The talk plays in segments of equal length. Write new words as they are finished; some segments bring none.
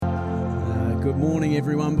Good morning,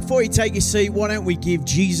 everyone. Before you take your seat, why don't we give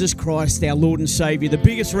Jesus Christ, our Lord and Saviour, the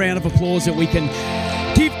biggest round of applause that we can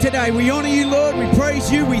give today. We honour you, Lord. We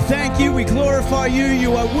praise you. We thank you. We glorify you.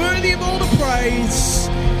 You are worthy of all the praise.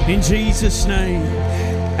 In Jesus' name.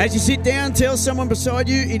 As you sit down, tell someone beside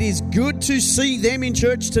you, it is good to see them in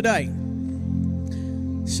church today.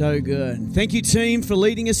 So good. Thank you, team, for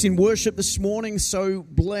leading us in worship this morning. So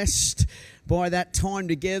blessed by that time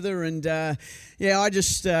together, and I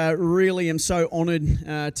just really am so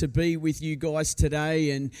honoured to be with you guys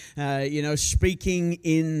today, and speaking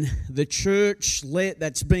in the church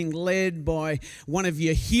that's being led by one of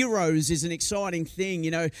your heroes is an exciting thing.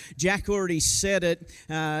 You know, Jack already said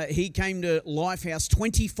it. He came to Lifehouse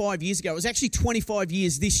 25 years ago. It was actually 25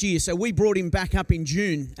 years this year, so we brought him back up in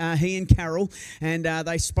June, he and Carol, and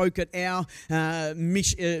they spoke at our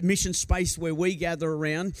mission space where we gather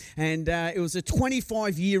around, and it was a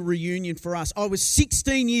 25-year reunion for us. I was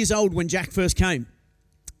 16 years old when Jack first came,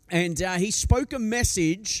 and he spoke a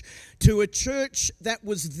message to a church that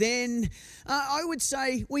was then, I would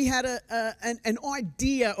say, we had an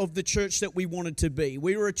idea of the church that we wanted to be.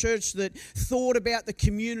 We were a church that thought about the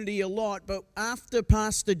community a lot, but after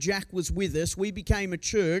Pastor Jack was with us, we became a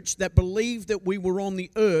church that believed that we were on the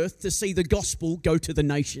earth to see the gospel go to the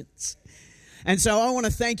nations. And so I want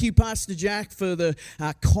to thank you, Pastor Jack, for the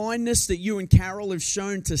kindness that you and Carol have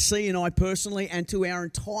shown to C and I personally, and to our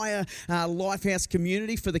entire Lifehouse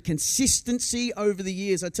community, for the consistency over the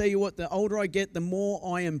years. I tell you what, the older I get, the more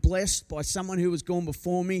I am blessed by someone who has gone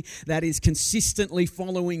before me that is consistently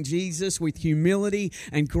following Jesus with humility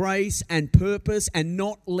and grace and purpose and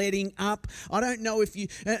not letting up. I don't know if you,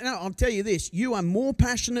 no, I'll tell you this, you are more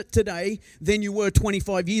passionate today than you were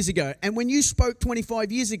 25 years ago. And when you spoke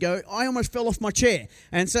 25 years ago, I almost fell off my chair,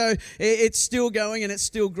 and so it's still going, and it's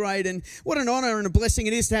still great. And what an honour and a blessing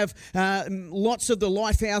it is to have lots of the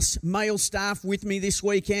Lifehouse male staff with me this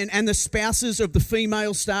weekend, and the spouses of the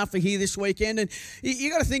female staff are here this weekend. And you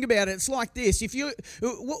got to think about it. It's like this: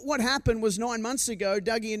 what happened was 9 months ago,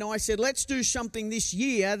 Dougie and I said, let's do something this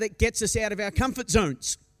year that gets us out of our comfort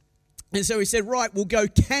zones. And so he said, right, we'll go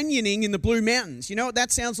canyoning in the Blue Mountains. You know what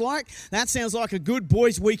that sounds like? That sounds like a good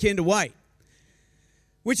boys' weekend away,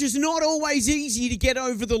 which is not always easy to get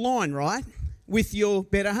over the line, right, with your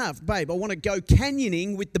better half. Babe, I want to go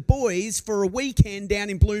canyoning with the boys for a weekend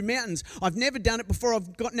down in Blue Mountains. I've never done it before.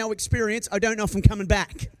 I've got no experience. I don't know if I'm coming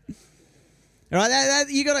back. All right,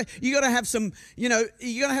 you got to have some, you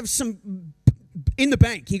got to have some in the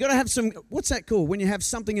bank. You got to have some, what's that called when you have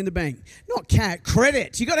something in the bank? Not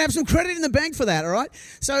credit. You got to have some credit in the bank for that, all right?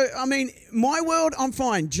 So, I mean, my world, I'm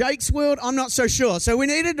fine. Jake's world, I'm not so sure. So we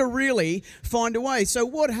needed to really find a way. So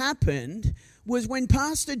what happened was when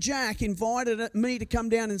Pastor Jack invited me to come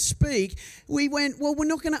down and speak, we went, well, we're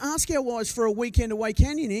not going to ask our wives for a weekend away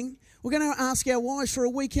canyoning. We're going to ask our wives for a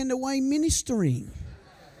weekend away ministering.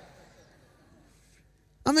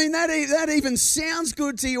 I mean, that even sounds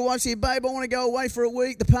good to your wife. Say, babe, I want to go away for a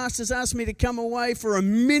week. The pastor's asked me to come away for a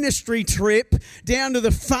ministry trip down to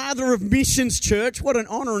the Father of Missions Church. What an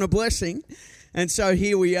honour and a blessing. And so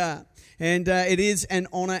here we are. And it is an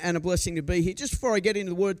honour and a blessing to be here. Just before I get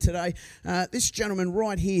into the word today, this gentleman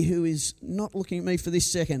right here who is not looking at me for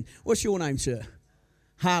this second. What's your name, sir?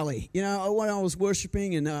 Harley. You know, when I was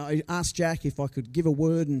worshipping and I asked Jack if I could give a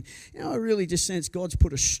word, and I really just sense God's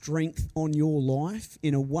put a strength on your life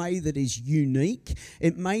in a way that is unique.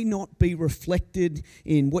 It may not be reflected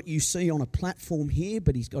in what you see on a platform here,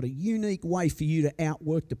 but He's got a unique way for you to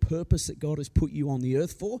outwork the purpose that God has put you on the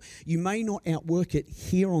earth for. You may not outwork it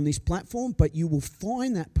here on this platform, but you will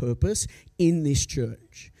find that purpose in this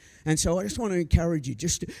church. And so I just want to encourage you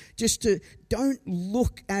just to don't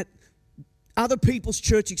look at other people's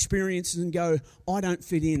church experiences and go, I don't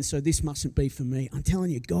fit in, so this mustn't be for me. I'm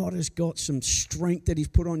telling you, God has got some strength that He's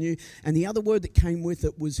put on you. And the other word that came with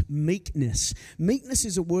it was meekness. Meekness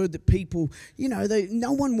is a word that people,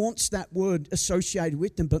 no one wants that word associated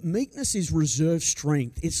with them, but meekness is reserved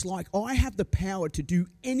strength. It's like, I have the power to do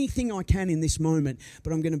anything I can in this moment,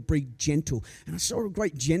 but I'm going to be gentle. And I saw a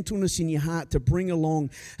great gentleness in your heart to bring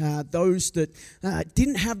along those that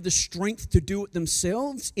didn't have the strength to do it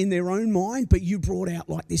themselves in their own mind, but you brought out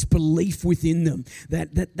like this belief within them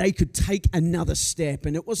that they could take another step.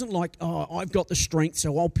 And it wasn't like, oh, I've got the strength,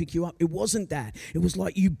 so I'll pick you up. It wasn't that. It was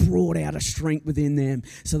like you brought out a strength within them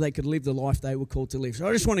so they could live the life they were called to live. So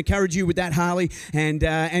I just want to encourage you with that, Harley. And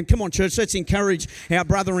come on, church, let's encourage our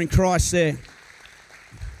brother in Christ there.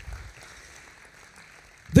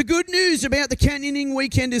 The good news about the canyoning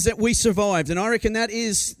weekend is that we survived. And I reckon that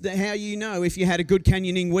is how you know if you had a good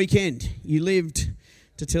canyoning weekend. You lived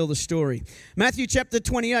to tell the story. Matthew chapter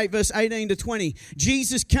 28, verse 18 to 20.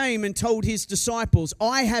 Jesus came and told his disciples,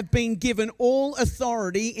 I have been given all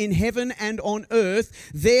authority in heaven and on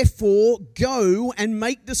earth. Therefore, go and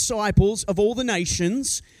make disciples of all the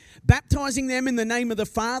nations, baptizing them in the name of the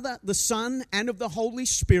Father, the Son, and of the Holy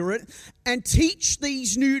Spirit, and teach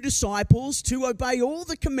these new disciples to obey all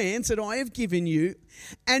the commands that I have given you.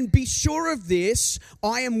 And be sure of this,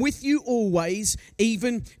 I am with you always,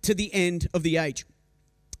 even to the end of the age.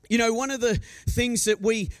 You know, one of the things that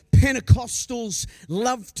we Pentecostals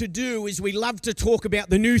love to do is we love to talk about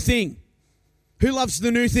the new thing. Who loves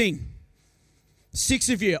the new thing? 6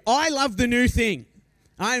 of you. I love the new thing.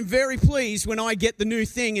 I am very pleased when I get the new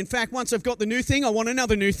thing. In fact, once I've got the new thing, I want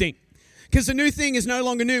another new thing. Because the new thing is no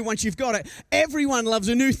longer new once you've got it. Everyone loves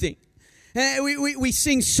a new thing. We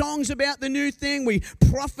sing songs about the new thing. We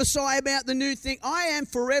prophesy about the new thing. I am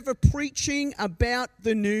forever preaching about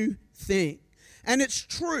the new thing. And it's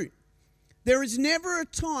true. There is never a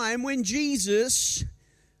time when Jesus,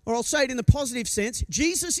 or I'll say it in the positive sense,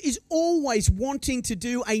 Jesus is always wanting to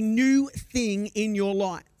do a new thing in your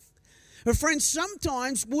life. But friends,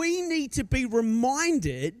 sometimes we need to be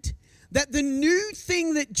reminded that the new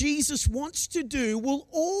thing that Jesus wants to do will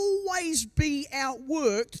always be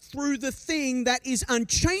outworked through the thing that is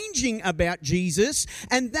unchanging about Jesus,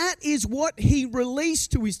 and that is what he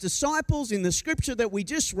released to his disciples in the scripture that we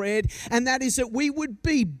just read, and that is that we would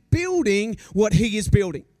be building what he is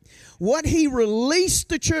building. What he released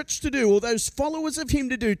the church to do, or those followers of him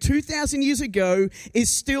to do 2,000 years ago, is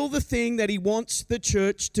still the thing that he wants the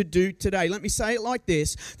church to do today. Let me say it like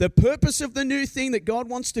this. The purpose of the new thing that God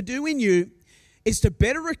wants to do in you is to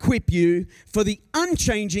better equip you for the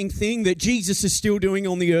unchanging thing that Jesus is still doing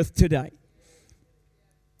on the earth today.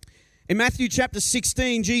 In Matthew chapter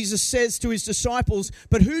 16, Jesus says to his disciples,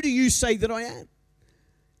 "But who do you say that I am?"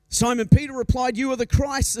 Simon Peter replied, "You are the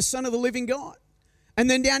Christ, the Son of the living God." And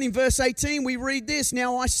then down in verse 18, we read this,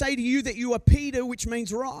 "Now I say to you that you are Peter," which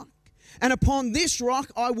means rock. "And upon this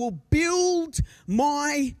rock I will build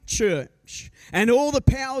my church, and all the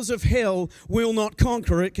powers of hell will not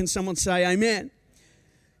conquer it." Can someone say amen?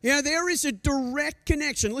 You know, there is a direct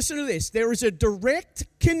connection. Listen to this. There is a direct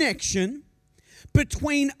connection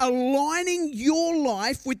between aligning your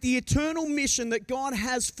life with the eternal mission that God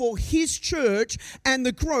has for his church and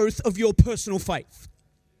the growth of your personal faith.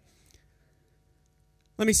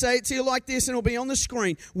 Let me say it to you like this, and it'll be on the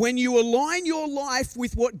screen. When you align your life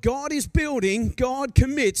with what God is building, God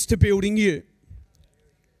commits to building you.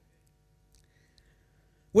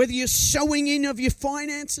 Whether you're sowing in of your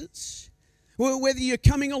finances, whether you're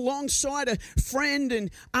coming alongside a friend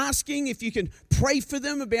and asking if you can pray for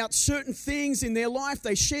them about certain things in their life,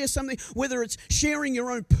 they share something, whether it's sharing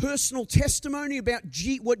your own personal testimony about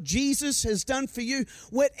what Jesus has done for you,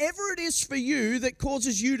 whatever it is for you that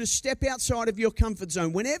causes you to step outside of your comfort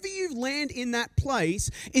zone, whenever you land in that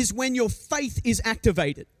place is when your faith is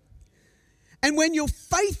activated. And when your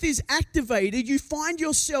faith is activated, you find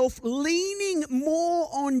yourself leaning more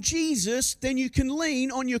on Jesus than you can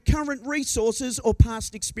lean on your current resources or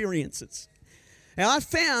past experiences. Now, I've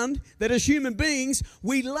found that as human beings,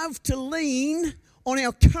 we love to lean on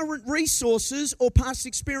our current resources or past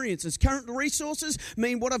experiences. Current resources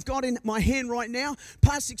mean what I've got in my hand right now.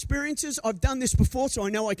 Past experiences, I've done this before, so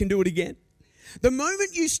I know I can do it again. The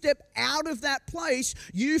moment you step out of that place,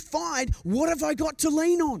 you find, what have I got to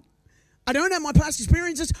lean on? I don't have my past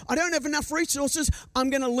experiences. I don't have enough resources.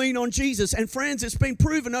 I'm going to lean on Jesus. And friends, it's been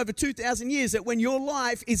proven over 2,000 years that when your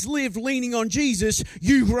life is lived leaning on Jesus,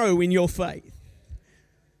 you grow in your faith.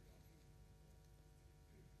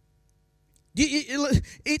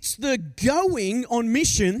 It's the going on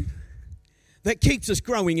mission that keeps us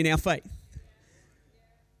growing in our faith.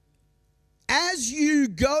 As you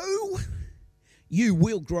go, you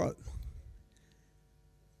will grow.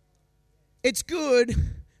 It's good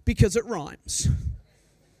because it rhymes.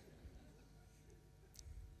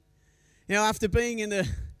 Now, after being in the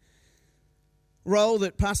role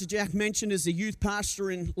that Pastor Jack mentioned as a youth pastor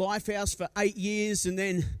in Lifehouse for 8 years, and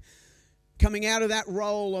then coming out of that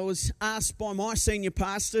role, I was asked by my senior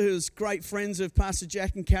pastor, who's great friends of Pastor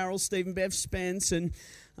Jack and Carol, Stephen Bev Spence, and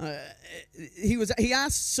he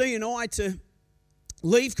asked C and I to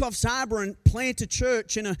leave Coffs Harbour and plant a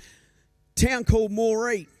church in a town called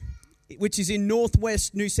Moree, which is in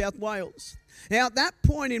northwest New South Wales. Now, at that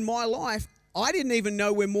point in my life, I didn't even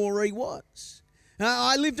know where Moree was.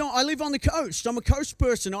 I live on the coast. I'm a coast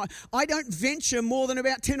person. I don't venture more than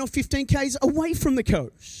about 10 or 15 k's away from the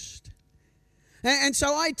coast. And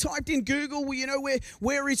so I typed in Google,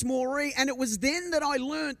 where is Moree? And it was then that I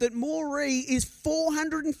learned that Moree is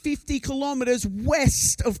 450 kilometres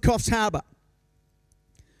west of Coffs Harbour.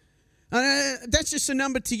 That's just a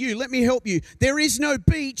number to you. Let me help you. There is no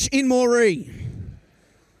beach in Moree.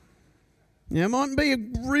 Now, it mightn't be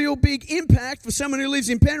a real big impact for someone who lives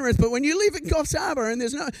in Penrith, but when you live in Coffs Harbour, and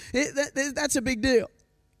that's a big deal.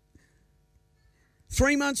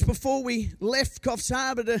 3 months before we left Coffs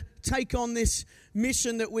Harbour to take on this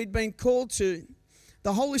mission that we'd been called to,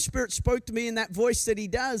 the Holy Spirit spoke to me in that voice that He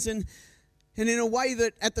does, and in a way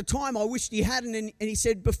that at the time I wished He hadn't, and He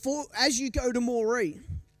said, as you go to Moree,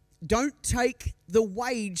 don't take the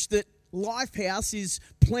wage that Lifehouse is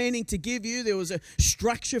planning to give you. There was a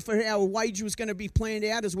structure for how a wage was going to be planned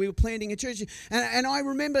out as we were planting a church. And I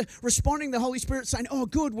remember responding to the Holy Spirit saying, oh,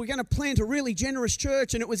 good, we're going to plant a really generous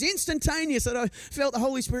church. And it was instantaneous that I felt the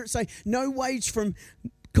Holy Spirit say, no wage from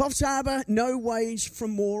Coffs Harbour, no wage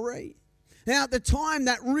from Moree. Now, at the time,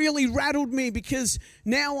 that really rattled me because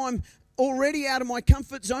now I'm already out of my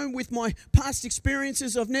comfort zone with my past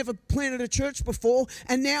experiences. I've never planted a church before,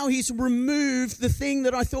 and now He's removed the thing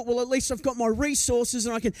that I thought, well, at least I've got my resources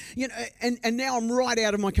and I can, and now I'm right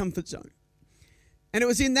out of my comfort zone. And it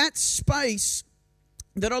was in that space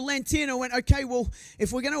that I leant in. I went, okay, well,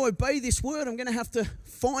 if we're going to obey this word, I'm going to have to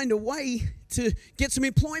find a way to get some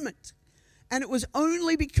employment. And it was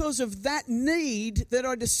only because of that need that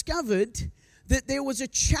I discovered that there was a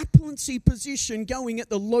chaplaincy position going at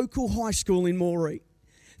the local high school in Moree.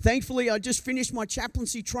 Thankfully, I just finished my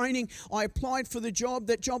chaplaincy training. I applied for the job.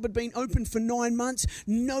 That job had been open for 9 months.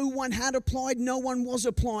 No one had applied. No one was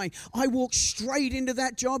applying. I walked straight into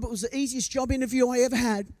that job. It was the easiest job interview I ever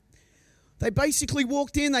had. They basically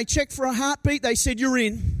walked in. They checked for a heartbeat. They said, you're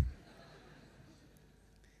in.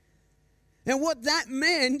 And what that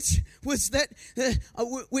meant was that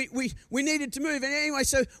we needed to move. And anyway,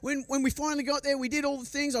 so when we finally got there, we did all the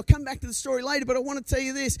things. I'll come back to the story later, but I want to tell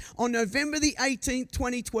you this. On November the 18th,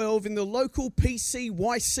 2012, in the local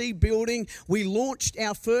PCYC building, we launched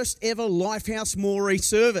our first ever Lifehouse Moree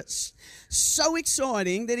service. So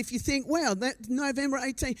exciting that if you think, wow, that November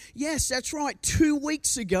 18th, yes, that's right. 2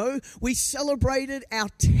 weeks ago, we celebrated our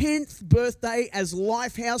 10th birthday as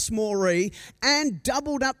Lifehouse Moree and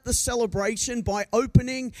doubled up the celebration by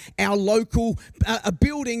opening our local a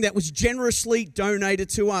building that was generously donated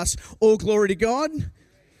to us. All glory to God.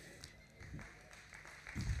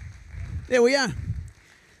 There we are.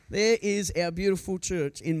 There is our beautiful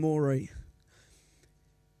church in Moree.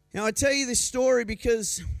 Now, I tell you this story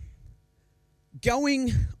because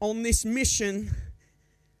going on this mission,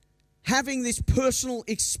 having this personal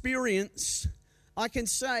experience, I can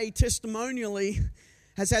say testimonially,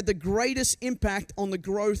 has had the greatest impact on the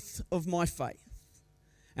growth of my faith.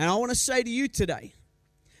 And I want to say to you today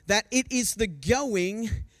that it is the going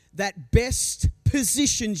that best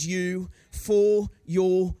positions you for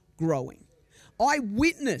your growing. I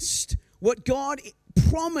witnessed what God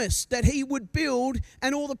promised that He would build,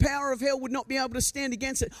 and all the power of hell would not be able to stand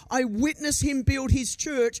against it. I witnessed Him build His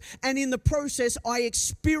church, and in the process, I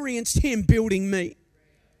experienced Him building me.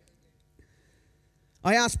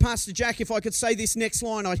 I asked Pastor Jack if I could say this next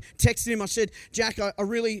line. I texted him. I said, Jack,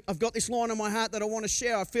 I've got this line on my heart that I want to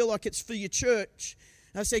share. I feel like it's for your church.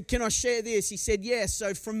 I said, can I share this? He said, yes.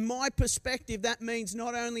 So from my perspective, that means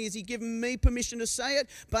not only has He given me permission to say it,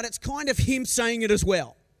 but it's kind of Him saying it as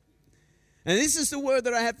well. And this is the word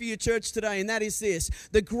that I have for your church today, and that is this.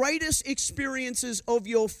 The greatest experiences of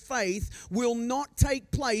your faith will not take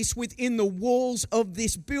place within the walls of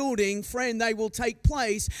this building. Friend, they will take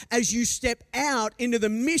place as you step out into the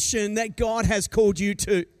mission that God has called you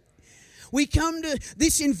to. We come to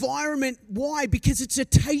this environment, why? Because it's a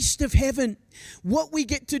taste of heaven. What we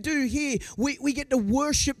get to do here, we get to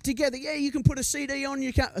worship together. Yeah, you can put a CD on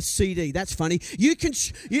your car. A CD, that's funny. You can,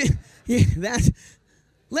 that...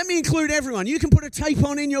 Let me include everyone. You can put a tape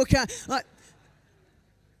on in your car.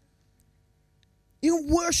 You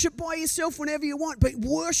can worship by yourself whenever you want, but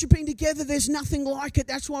worshiping together, there's nothing like it.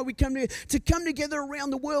 That's why we come to come together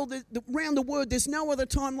around the world. Around the world, there's no other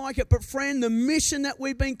time like it. But friend, the mission that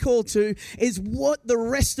we've been called to is what the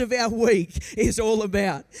rest of our week is all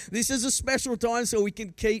about. This is a special time so we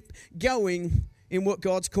can keep going in what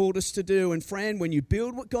God's called us to do. And friend, when you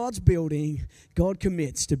build what God's building, God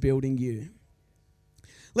commits to building you.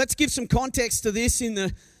 Let's give some context to this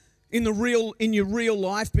in your real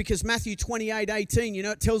life, because Matthew 28:18,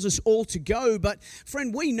 it tells us all to go. But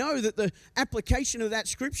friend, we know that the application of that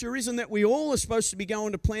scripture isn't that we all are supposed to be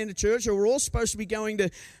going to plant a church, or we're all supposed to be going to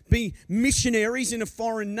be missionaries in a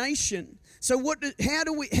foreign nation. So how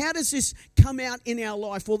does this come out in our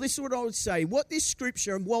life? Well, this is what I would say. What this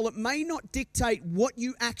scripture, while it may not dictate what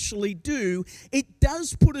you actually do, it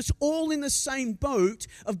does put us all in the same boat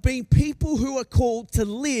of being people who are called to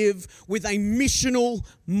live with a missional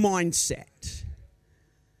mindset.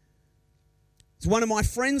 As one of my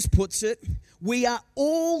friends puts it, we are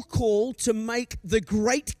all called to make the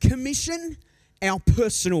Great Commission our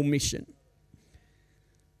personal mission.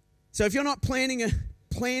 So if you're not planning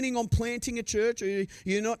on planting a church, or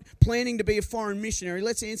you're not planning to be a foreign missionary,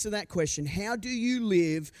 let's answer that question. How do you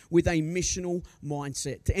live with a missional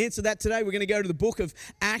mindset? To answer that today, we're going to go to the book of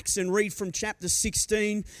Acts and read from chapter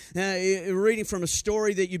 16, reading from a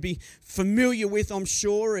story that you'd be familiar with, I'm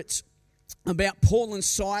sure. It's about Paul and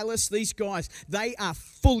Silas. These guys, they are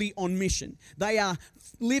fully on mission. They are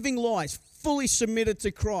living lives fully submitted to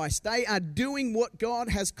Christ. They are doing what God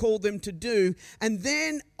has called them to do. And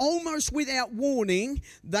then, almost without warning,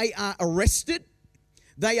 they are arrested.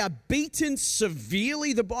 They are beaten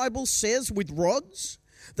severely, the Bible says, with rods.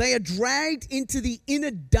 They are dragged into the inner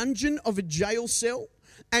dungeon of a jail cell,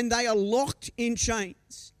 and they are locked in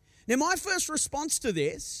chains. Now, my first response to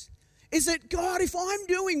this is that, God, if I'm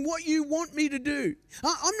doing what you want me to do,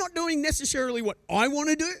 I'm not doing necessarily what I want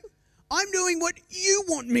to do. I'm doing what you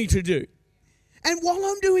want me to do. And while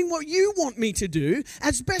I'm doing what you want me to do,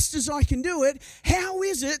 as best as I can do it, how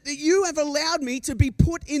is it that you have allowed me to be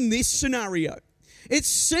put in this scenario? It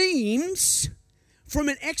seems, from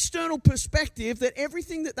an external perspective, that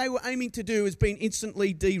everything that they were aiming to do has been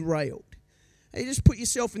instantly derailed. Hey, just put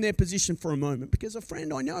yourself in their position for a moment, because a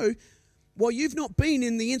friend I know, while you've not been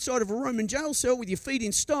in the inside of a Roman jail cell with your feet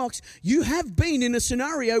in stocks, you have been in a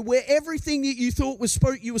scenario where everything that you thought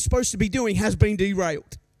you were supposed to be doing has been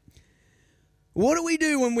derailed. What do we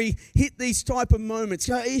do when we hit these type of moments?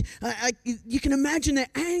 You can imagine their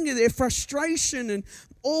anger, their frustration, and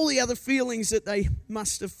all the other feelings that they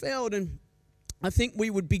must have felt. And I think we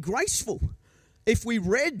would be graceful if we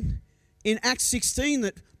read in Acts 16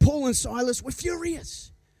 that Paul and Silas were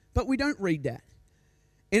furious. But we don't read that.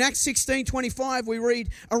 In Acts 16:25, we read,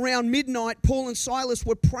 around midnight, Paul and Silas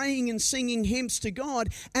were praying and singing hymns to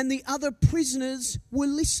God, and the other prisoners were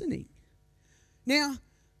listening. Now,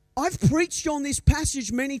 I've preached on this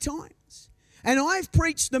passage many times, and I've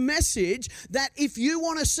preached the message that if you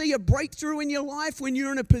want to see a breakthrough in your life when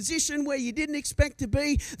you're in a position where you didn't expect to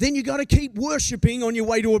be, then you got to keep worshiping on your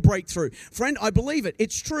way to a breakthrough. Friend, I believe it.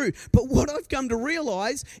 It's true. But what I've come to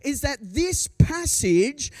realize is that this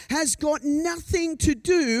passage has got nothing to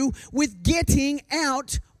do with getting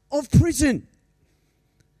out of prison.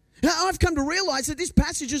 I've come to realize that this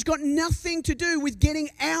passage has got nothing to do with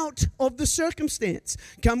getting out of the circumstance.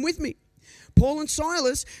 Come with me. Paul and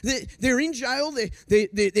Silas, they're in jail,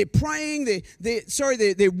 they're praying,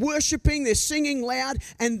 they're worshiping, they're singing loud,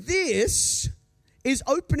 and this is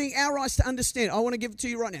opening our eyes to understand. I want to give it to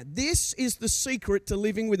you right now. This is the secret to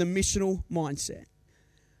living with a missional mindset.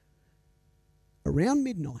 Around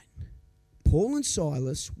midnight, Paul and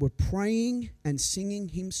Silas were praying and singing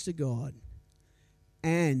hymns to God,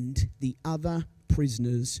 and the other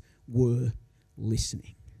prisoners were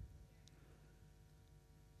listening.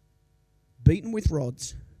 Beaten with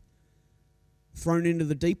rods, thrown into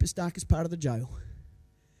the deepest, darkest part of the jail,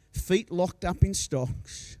 feet locked up in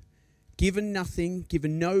stocks, given nothing,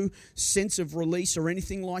 given no sense of release or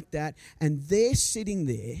anything like that, and they're sitting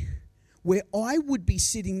there where I would be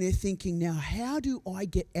sitting there thinking, now how do I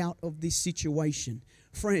get out of this situation?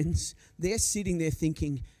 Friends, they're sitting there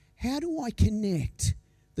thinking, how do I connect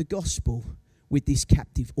the gospel with this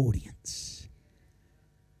captive audience?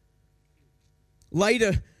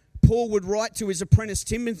 Later, Paul would write to his apprentice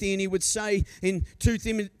Timothy, and he would say in 2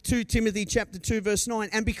 Timothy chapter 2 verse 9,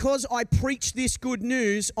 and because I preach this good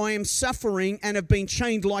news, I am suffering and have been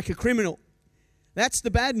chained like a criminal. That's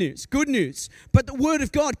the bad news. Good news. But the word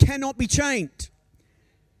of God cannot be chained.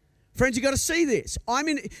 Friends, you've got to see this.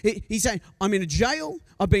 He's saying, I'm in a jail.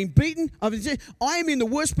 I've been beaten. I am in the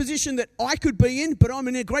worst position that I could be in, but I'm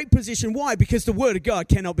in a great position. Why? Because the word of God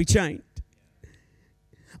cannot be chained.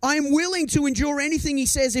 I am willing to endure anything he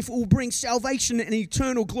says if it will bring salvation and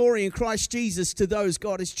eternal glory in Christ Jesus to those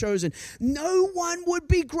God has chosen. No one would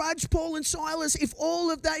begrudge Paul and Silas if all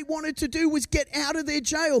of they wanted to do was get out of their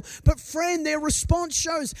jail. But friend, their response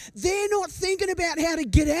shows they're not thinking about how to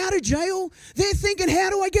get out of jail. They're thinking, how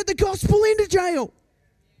do I get the gospel into jail?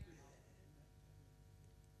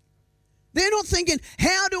 They're not thinking,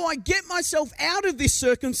 how do I get myself out of this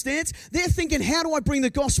circumstance? They're thinking, how do I bring the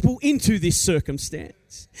gospel into this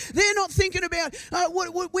circumstance? They're not thinking about,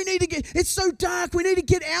 what we need to get, it's so dark, we need to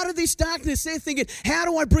get out of this darkness. They're thinking, how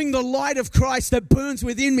do I bring the light of Christ that burns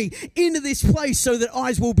within me into this place so that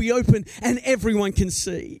eyes will be open and everyone can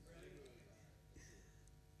see?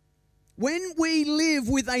 When we live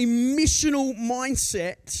with a missional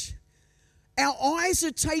mindset, our eyes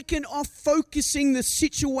are taken off focusing the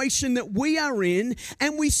situation that we are in,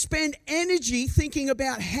 and we spend energy thinking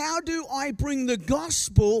about how do I bring the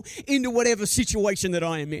gospel into whatever situation that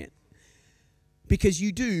I am in. Because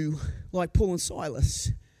you do, like Paul and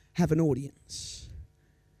Silas, have an audience.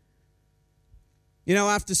 You know,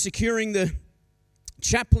 after securing the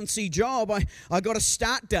chaplaincy job, I got a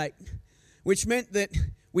start date, which meant that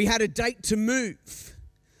we had a date to move.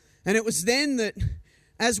 And it was then that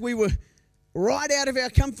as we were right out of our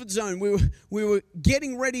comfort zone, we were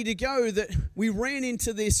getting ready to go, that we ran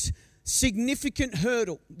into this significant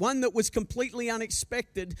hurdle, one that was completely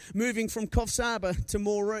unexpected, moving from Coffs Harbour to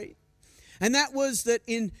Moree. And that was that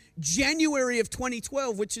in January of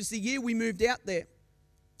 2012, which is the year we moved out there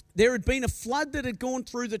had been a flood that had gone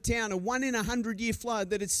through the town, a 1 in 100 year flood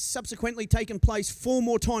that has subsequently taken place 4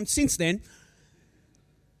 more times since then.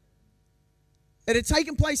 It had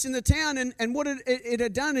taken place in the town, and what it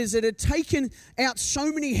had done is it had taken out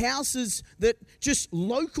so many houses that just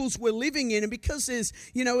locals were living in. And because there's,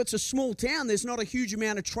 it's a small town, there's not a huge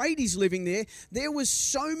amount of tradies living there. There was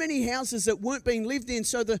so many houses that weren't being lived in,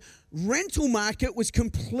 so the rental market was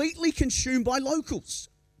completely consumed by locals.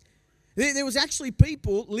 There was actually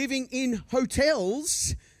people living in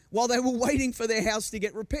hotels while they were waiting for their house to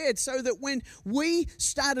get repaired, so that when we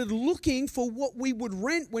started looking for what we would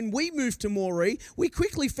rent when we moved to Moree, we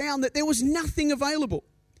quickly found that there was nothing available.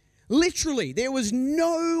 Literally, there was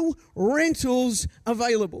no rentals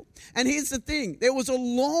available. And here's the thing, there was a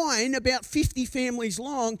line about 50 families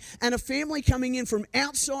long, and a family coming in from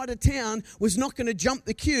outside of town was not going to jump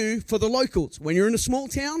the queue for the locals. When you're in a small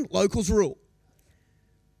town, locals rule.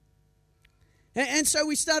 And so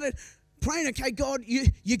we started praying, okay, God,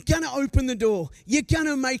 you're going to open the door. You're going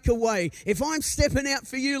to make a way. If I'm stepping out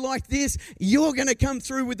for you like this, you're going to come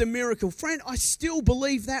through with the miracle. Friend, I still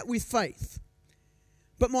believe that with faith.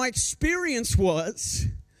 But my experience was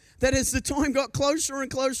that as the time got closer and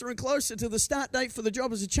closer and closer to the start date for the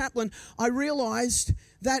job as a chaplain, I realized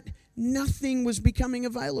that nothing was becoming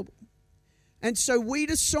available. And so we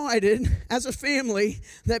decided as a family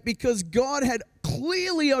that because God had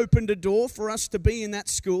clearly opened a door for us to be in that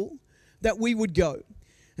school, that we would go.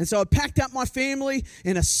 And so I packed up my family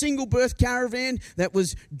in a single berth caravan that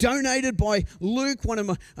was donated by Luke, one of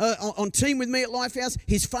my on team with me at Lifehouse.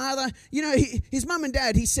 His father, his mum and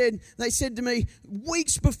dad, they said to me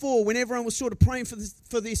weeks before, when everyone was sort of praying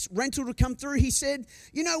for this rental to come through, he said,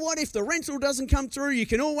 you know what, if the rental doesn't come through, you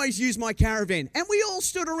can always use my caravan. And we all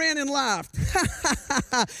stood around and laughed.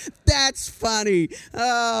 That's funny.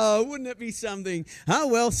 Oh, wouldn't it be something? Oh,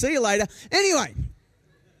 well, see you later. Anyway.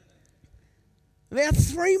 About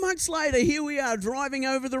 3 months later, here we are driving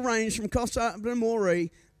over the range from Coffs Harbour to Moree,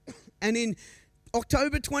 and in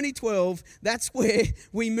October 2012, that's where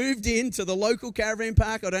we moved into the local caravan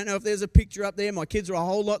park. I don't know if there's a picture up there. My kids are a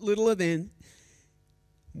whole lot littler then.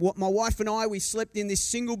 My wife and I, we slept in this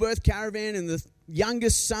single berth caravan, and the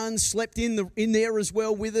youngest son slept in there as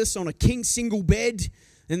well with us on a king single bed,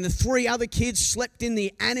 and the 3 other kids slept in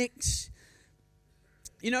the annex.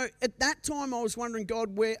 At that time, I was wondering,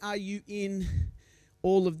 God, where are you in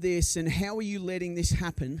all of this, and how are you letting this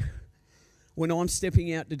happen when I'm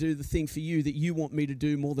stepping out to do the thing for you that you want me to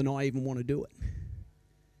do more than I even want to do it?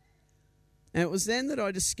 And it was then that I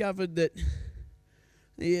discovered that,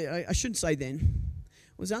 I shouldn't say then,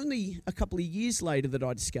 it was only a couple of years later that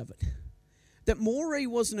I discovered that Moree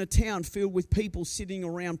wasn't a town filled with people sitting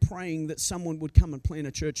around praying that someone would come and plant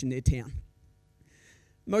a church in their town.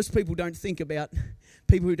 Most people don't think about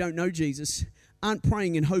people who don't know Jesus aren't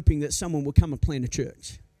praying and hoping that someone will come and plant a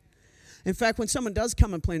church. In fact, when someone does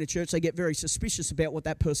come and plant a church, they get very suspicious about what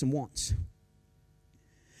that person wants.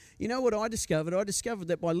 You know what I discovered? I discovered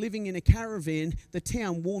that by living in a caravan, the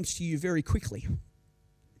town warms to you very quickly.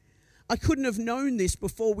 I couldn't have known this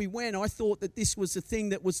before we went. I thought that this was the thing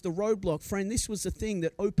that was the roadblock. Friend, this was the thing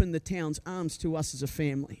that opened the town's arms to us as a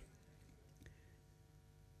family.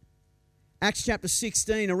 Acts chapter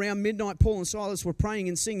 16, around midnight, Paul and Silas were praying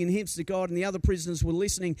and singing hymns to God, and the other prisoners were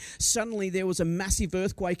listening. Suddenly there was a massive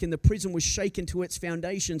earthquake, and the prison was shaken to its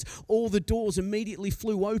foundations. All the doors immediately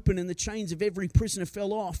flew open, and the chains of every prisoner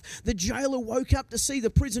fell off. The jailer woke up to see the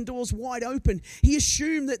prison doors wide open. He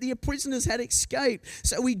assumed that the prisoners had escaped,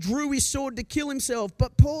 so he drew his sword to kill himself.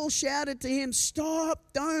 But Paul shouted to him,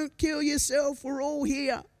 "Stop, don't kill yourself, we're all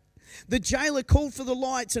here." The jailer called for the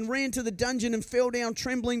lights and ran to the dungeon and fell down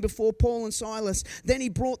trembling before Paul and Silas. Then he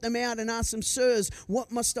brought them out and asked them, "Sirs,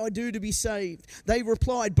 what must I do to be saved?" They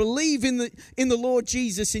replied, "Believe in the Lord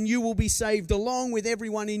Jesus and you will be saved, along with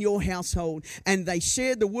everyone in your household." And they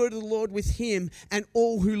shared the word of the Lord with him and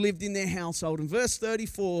all who lived in their household. And verse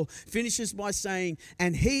 34 finishes by saying,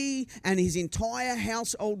 "And he and his entire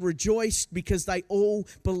household rejoiced because they all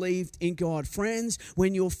believed in God." Friends,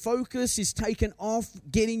 when your focus is taken off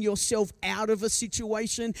getting yourself out of a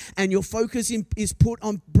situation and your focus is put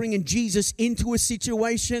on bringing Jesus into a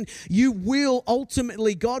situation, you will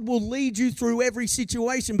ultimately, God will lead you through every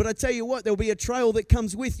situation. But I tell you what, there'll be a trail that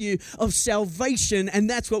comes with you of salvation, and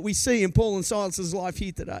that's what we see in Paul and Silas's life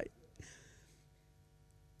here today.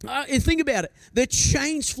 And think about it. The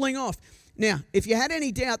chains fling off. Now, if you had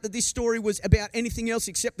any doubt that this story was about anything else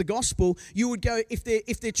except the gospel, you would go,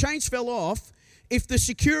 if their chains fell off, if the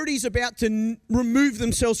security's about to remove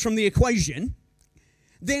themselves from the equation,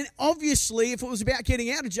 then obviously if it was about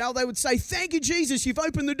getting out of jail, they would say, "Thank you, Jesus, you've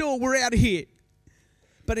opened the door, we're out of here."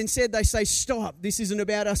 But instead they say, "Stop, this isn't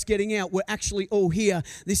about us getting out, we're actually all here.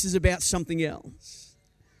 This is about something else."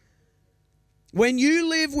 When you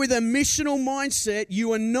live with a missional mindset,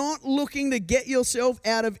 you are not looking to get yourself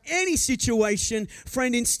out of any situation.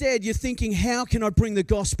 Friend, instead, you're thinking, how can I bring the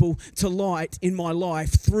gospel to light in my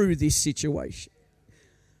life through this situation?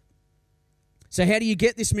 So how do you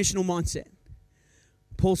get this missional mindset?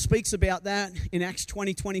 Paul speaks about that in Acts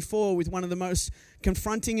 20:24 with one of the most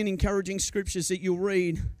confronting and encouraging scriptures that you'll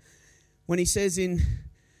read when he says in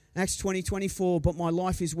Acts 20:24, "But my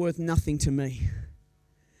life is worth nothing to me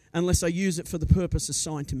unless I use it for the purpose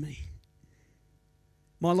assigned to me."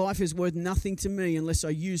 My life is worth nothing to me unless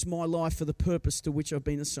I use my life for the purpose to which I've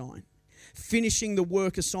been assigned. Finishing the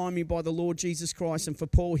work assigned me by the Lord Jesus Christ. And for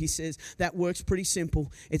Paul, he says, that work's pretty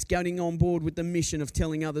simple. It's getting on board with the mission of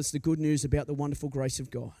telling others the good news about the wonderful grace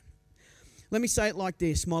of God. Let me say it like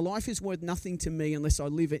this. My life is worth nothing to me unless I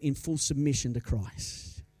live it in full submission to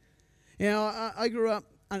Christ. Now, I grew up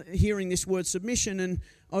hearing this word submission, and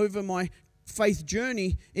over my faith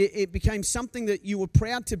journey, it became something that you were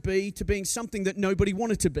proud to being something that nobody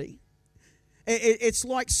wanted to be. It's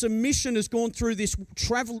like submission has gone through this,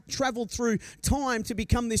 traveled through time to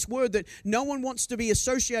become this word that no one wants to be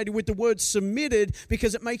associated with the word submitted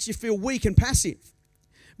because it makes you feel weak and passive.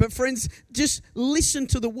 But friends, just listen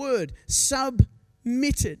to the word,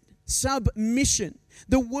 submitted, submission.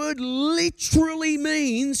 The word literally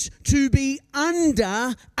means to be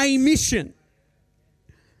under a mission.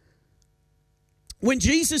 When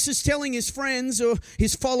Jesus is telling his friends or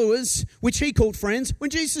his followers, which he called friends,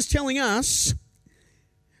 when Jesus is telling us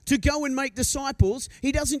to go and make disciples,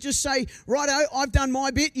 he doesn't just say, "Righto, I've done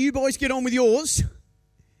my bit, you boys get on with yours."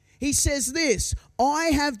 He says this,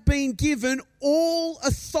 "I have been given all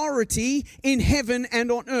authority in heaven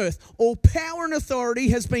and on earth. All power and authority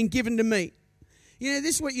has been given to me." You know,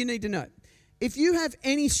 this is what you need to know. If you have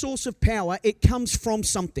any source of power, it comes from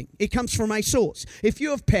something. It comes from a source. If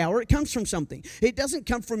you have power, it comes from something. It doesn't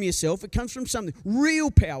come from yourself. It comes from something.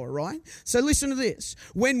 Real power, right? So listen to this.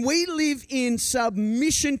 When we live in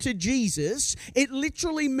submission to Jesus, it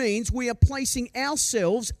literally means we are placing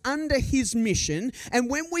ourselves under his mission.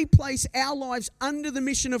 And when we place our lives under the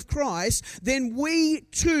mission of Christ, then we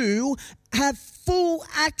too have full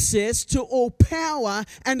access to all power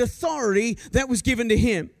and authority that was given to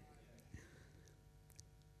him.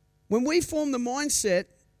 When we form the mindset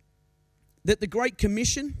that the Great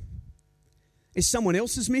Commission is someone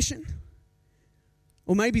else's mission,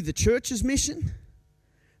 or maybe the church's mission,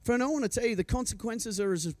 friend, I want to tell you the consequences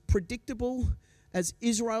are as predictable as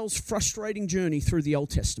Israel's frustrating journey through the Old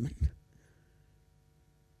Testament.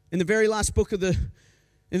 In the very last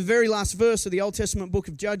verse of the Old Testament book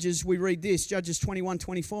of Judges, we read this, Judges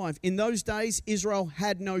 21:25. "In those days, Israel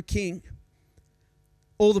had no king.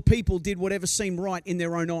 All the people did whatever seemed right in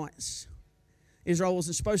their own eyes." Israel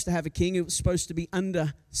wasn't supposed to have a king. It was supposed to be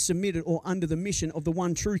submitted or under the mission of the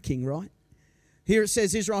one true king, right? Here it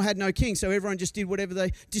says Israel had no king, so everyone just did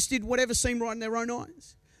whatever seemed right in their own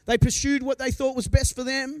eyes. They pursued what they thought was best for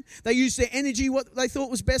them. They used their energy what they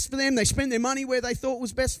thought was best for them. They spent their money where they thought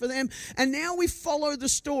was best for them. And now we follow the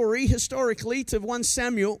story historically to 1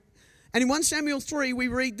 Samuel. And in 1 Samuel 3, we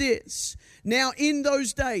read this. "Now in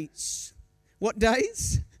those days," what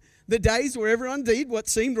days? The days where everyone did what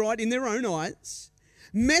seemed right in their own eyes.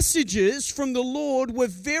 "Messages from the Lord were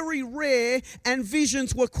very rare and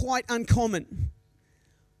visions were quite uncommon."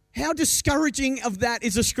 How discouraging of that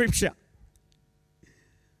is a scripture.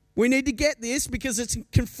 We need to get this because it's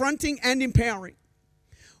confronting and empowering.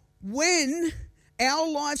 When our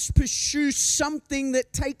lives pursue something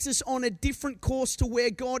that takes us on a different course to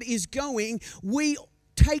where God is going, we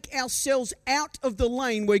take ourselves out of the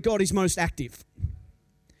lane where God is most active.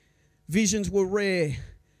 Visions were rare.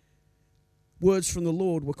 Words from the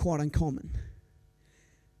Lord were quite uncommon.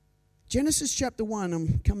 Genesis chapter 1,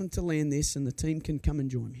 I'm coming to land this and the team can come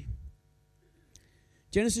and join me.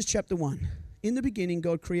 Genesis chapter 1. In the beginning,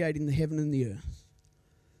 God created the heaven and the earth.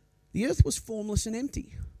 The earth was formless and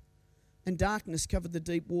empty, and darkness covered the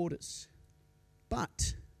deep waters.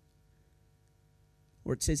 But,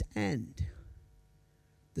 or it says, and,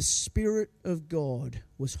 the Spirit of God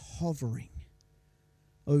was hovering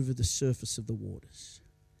over the surface of the waters.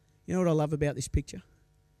 You know what I love about this picture?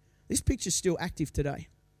 This picture's still active today.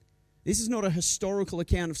 This is not a historical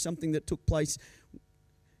account of something that took place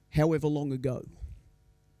however long ago.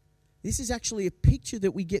 This is actually a picture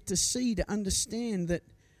that we get to see to understand that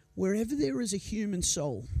wherever there is a human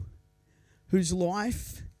soul whose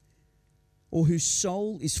life or whose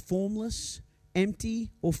soul is formless, empty,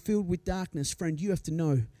 or filled with darkness, friend, you have to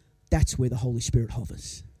know that's where the Holy Spirit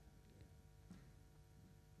hovers.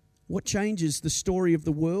 What changes the story of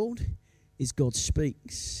the world is God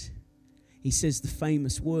speaks. He says the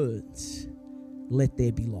famous words, "Let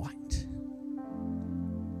there be light."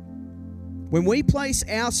 When we place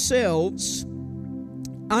ourselves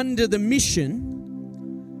under the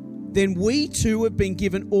mission, then we too have been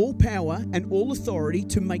given all power and all authority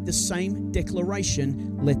to make the same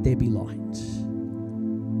declaration, "Let there be light."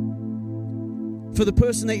 For the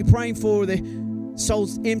person that you're praying for, their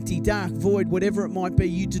soul's empty, dark, void, whatever it might be,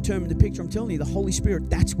 you determine the picture. I'm telling you, the Holy Spirit,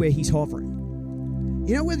 that's where He's hovering.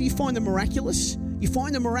 You know whether you find the miraculous? You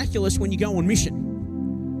find the miraculous when you go on mission.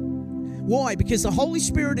 Why? Because the Holy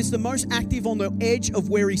Spirit is the most active on the edge of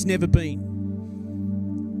where He's never been.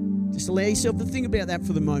 Just allow yourself to think about that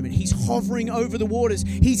for the moment. He's hovering over the waters.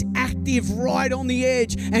 He's active right on the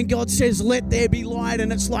edge. And God says, "Let there be light."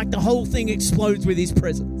 And it's like the whole thing explodes with His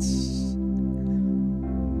presence.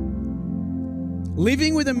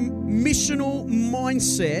 Living with a missional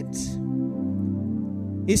mindset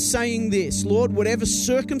is saying this: Lord, whatever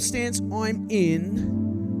circumstance I'm in,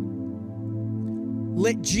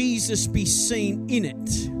 let Jesus be seen in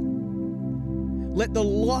it. Let the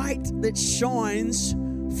light that shines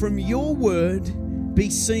from your word be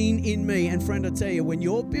seen in me. And friend, I tell you, when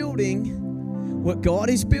you're building what God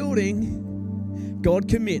is building, God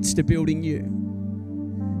commits to building you.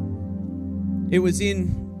 It was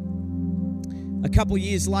in a couple of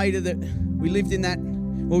years later that we lived in that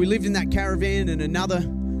caravan and another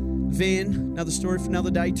van, another story for another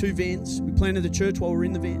day, 2 vans. We planted a church while we were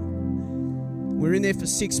in the van. We were in there for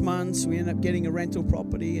 6 months. We ended up getting a rental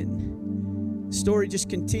property, and the story just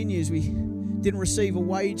continues. We didn't receive a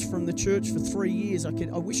wage from the church for 3 years. I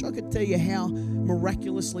wish I could tell you how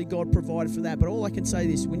miraculously God provided for that, but all I can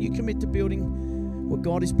say is, when you commit to building what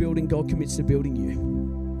God is building, God commits to building you.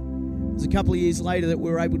 It was a couple of years later that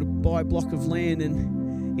we were able to buy a block of land,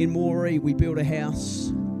 and in Moree we built a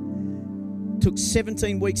house. It took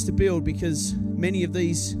 17 weeks to build because many of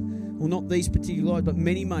these, well, not these particular guys, but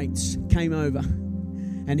many mates came over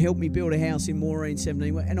and helped me build a house in Moree in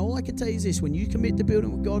 17 weeks. And all I can tell you is this: when you commit to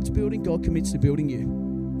building what God's building, God commits to building you.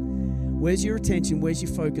 Where's your attention? Where's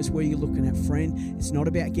your focus? Where are you looking at, friend? It's not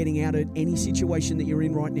about getting out of any situation that you're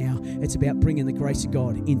in right now. It's about bringing the grace of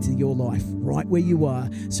God into your life right where you are,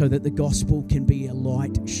 so that the gospel can be a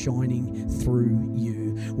light shining through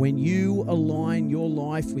you. When you align your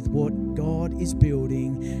life with what God is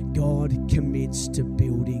building, God commits to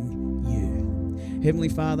building you. Heavenly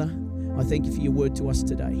Father, I thank you for your word to us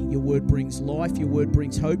today. Your word brings life. Your word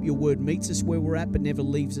brings hope. Your word meets us where we're at, but never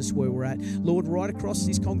leaves us where we're at. Lord, right across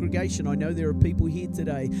this congregation, I know there are people here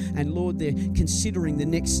today, and Lord, they're considering the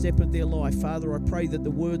next step of their life. Father, I pray that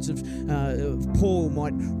the words of Paul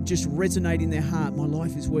might just resonate in their heart. My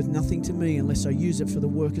life is worth nothing to me unless I use it for the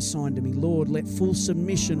work assigned to me. Lord, let full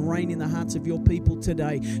submission reign in the hearts of your people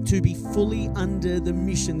today to be fully under the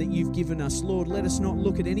mission that you've given us. Lord, let us not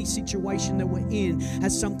look at any situation that we're in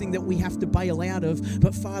as something that we have to bail out of,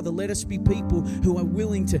 but Father, let us be people who are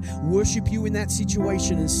willing to worship you in that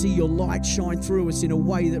situation and see your light shine through us in a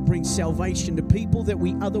way that brings salvation to people that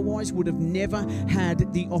we otherwise would have never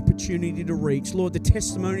had the opportunity to reach. Lord, the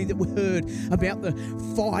testimony that we heard about the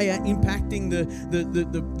fire impacting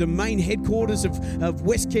the main headquarters of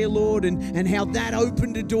Westcare, Lord, and how that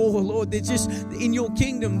opened a door, Lord. They're just, in your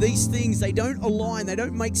kingdom, these things, they don't align, they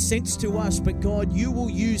don't make sense to us, but God, you will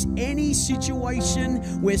use any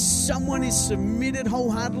situation where someone is submitted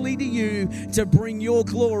wholeheartedly to you to bring your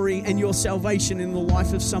glory and your salvation in the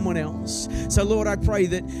life of someone else. So, Lord, I pray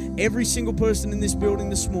that every single person in this building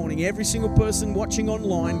this morning, every single person watching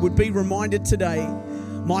online would be reminded today,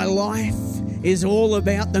 my life is all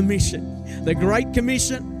about the mission. The Great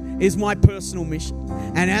Commission is my personal mission.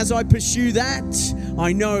 And as I pursue that,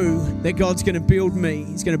 I know that God's going to build me.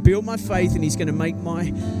 He's going to build my faith, and He's going to make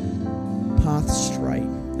my path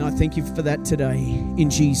straight. And I thank you for that today. In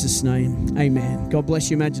Jesus' name, amen. God bless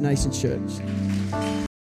you, Imagination Church.